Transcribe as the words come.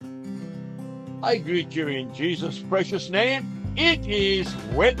I greet you in Jesus' precious name. It is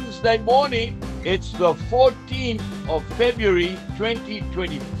Wednesday morning. It's the 14th of February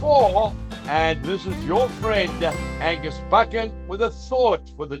 2024. And this is your friend, Angus Buchan, with a thought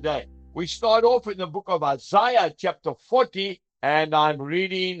for the day. We start off in the book of Isaiah, chapter 40, and I'm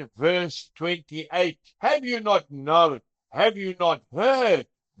reading verse 28. Have you not known? Have you not heard?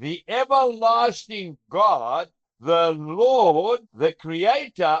 The everlasting God, the Lord, the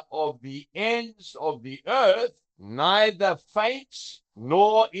creator of the ends of the earth, neither faints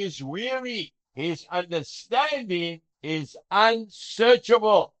nor is weary. His understanding is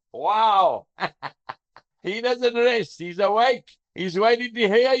unsearchable. Wow. He doesn't rest. He's awake. He's waiting to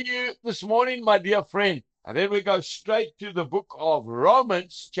hear you this morning, my dear friend. And then we go straight to the book of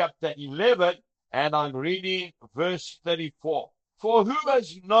Romans, chapter 11, and I'm reading verse 34. For who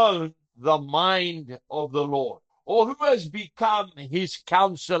has known the mind of the Lord? Or who has become his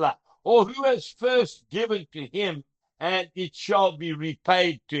counselor? Or who has first given to him, and it shall be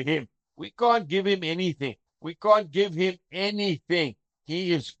repaid to him? We can't give him anything. We can't give him anything.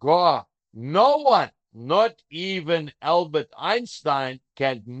 He is God. No one, not even Albert Einstein,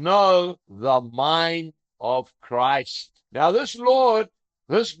 can know the mind of Christ. Now this Lord,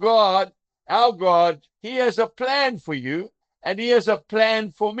 this God, our God, he has a plan for you, and he has a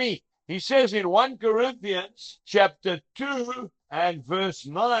plan for me. He says in 1 Corinthians chapter 2 and verse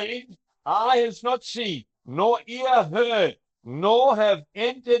 9, eye has not seen, nor ear heard, nor have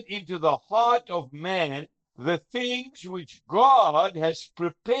entered into the heart of man the things which God has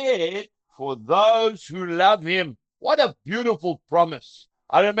prepared for those who love him. What a beautiful promise.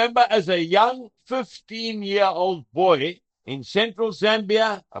 I remember as a young 15-year-old boy in Central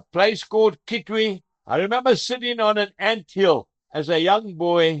Zambia, a place called Kitwe, I remember sitting on an anthill as a young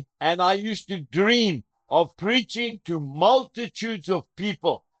boy, and I used to dream of preaching to multitudes of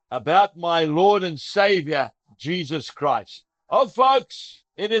people about my Lord and Saviour, Jesus Christ. Oh, folks,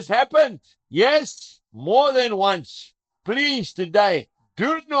 it has happened. Yes, more than once. Please, today,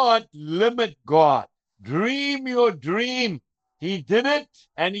 do not limit God. Dream your dream. He did it,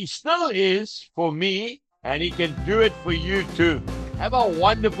 and he still is for me, and he can do it for you too. Have a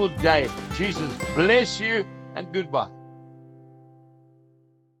wonderful day. Jesus bless you, and goodbye.